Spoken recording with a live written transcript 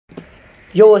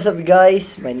Yo, what's up,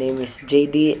 guys? My name is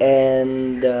JD,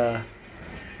 and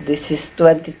this is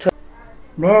 2020.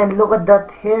 Man, look at that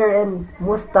hair and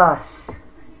mustache.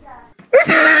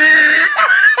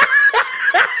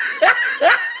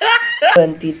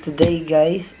 Today,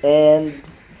 guys, and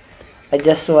I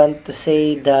just want to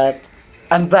say that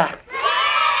I'm back.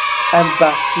 I'm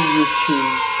back to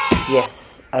YouTube.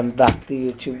 Yes, I'm back to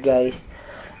YouTube, guys.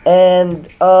 And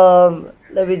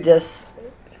let me just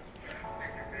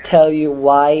tell you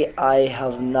why I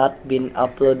have not been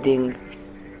uploading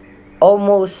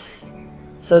almost.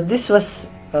 So this was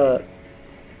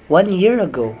 1 year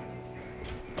ago,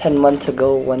 10 months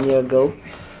ago, 1 year ago.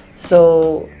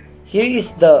 So here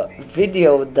is the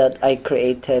video that I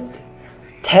created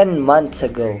 10 months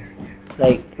ago,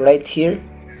 like right here,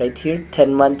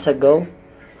 10 months ago.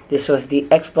 This was the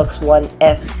Xbox One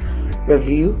S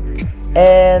review,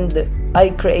 and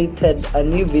I created a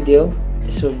new video.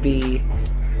 This will be,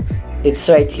 it's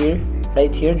right here,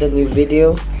 the new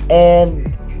video,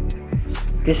 and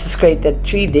this was created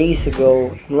 3 days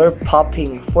ago. We're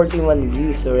popping 41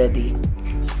 views already.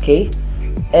 Okay,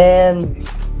 and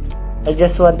I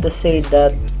just want to say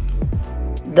that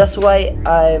that's why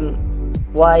I'm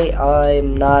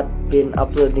not been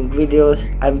uploading videos.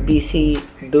 I'm busy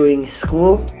doing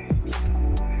school,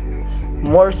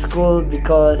 more school,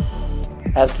 because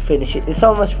I have to finish it. It's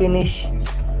almost finished,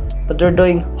 but we're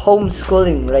doing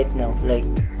homeschooling right now, like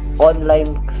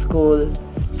online school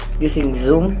using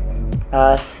Zoom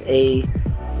as a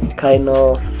kind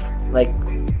of like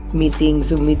meeting,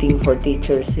 Zoom meeting for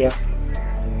teachers. Yeah,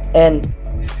 and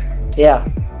yeah,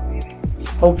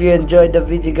 hope you enjoyed the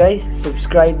video, guys.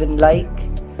 Subscribe and like.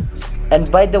 And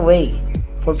by the way,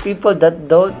 for people that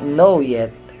don't know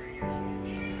yet,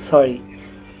 sorry,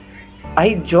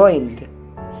 I joined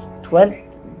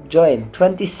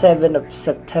 27th of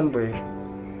September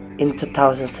in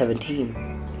 2017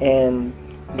 and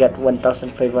got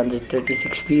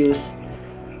 1,536 views,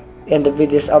 and the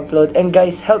videos upload. And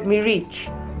guys, help me reach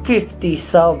 50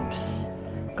 subs,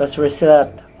 because we're still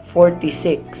at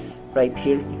 46 right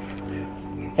here.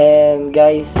 And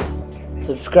guys,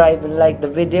 subscribe and like the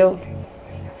video,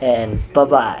 and bye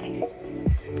bye.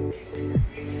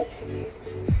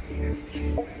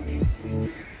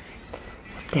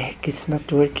 What the heck, it's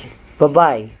not working. Bye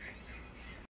bye.